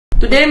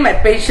Today my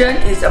patient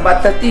is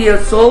about 30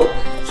 years old.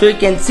 So you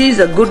can see he's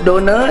a good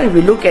donor. If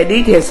you look at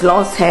it, he has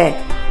lost hair.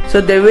 So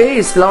the way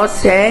he's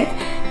lost hair,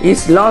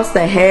 he's lost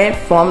the hair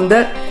from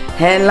the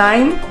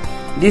hairline.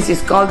 This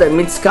is called the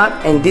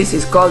midscalp and this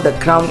is called the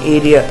crown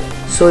area.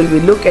 So if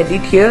you look at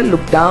it here,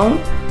 look down,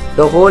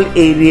 the whole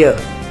area.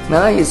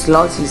 Now he's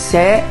lost his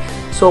hair.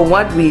 So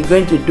what we're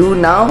going to do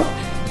now,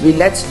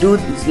 let's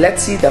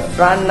see the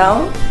front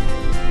now.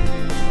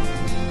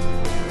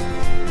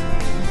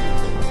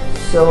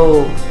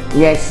 So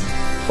yes,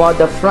 for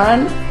the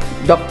front,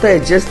 doctor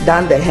has just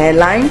done the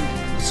hairline.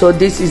 So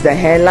this is the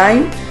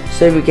hairline.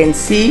 So you can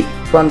see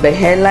from the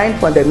hairline,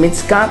 from the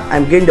midscalp,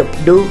 I'm going to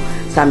do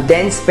some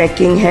dense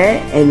packing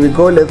hair and we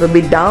go a little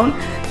bit down.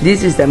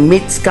 This is the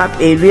midscalp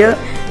area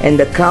and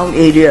the crown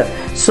area.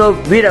 So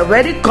with a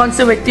very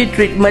conservative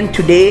treatment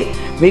today,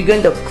 we're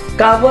going to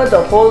cover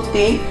the whole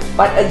thing.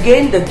 But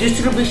again, the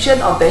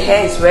distribution of the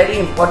hair is very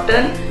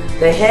important.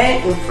 The hair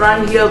in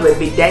front here will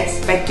be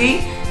dense packing,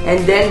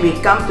 and then we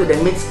come to the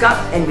midscalp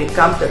and we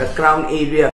come to the crown area.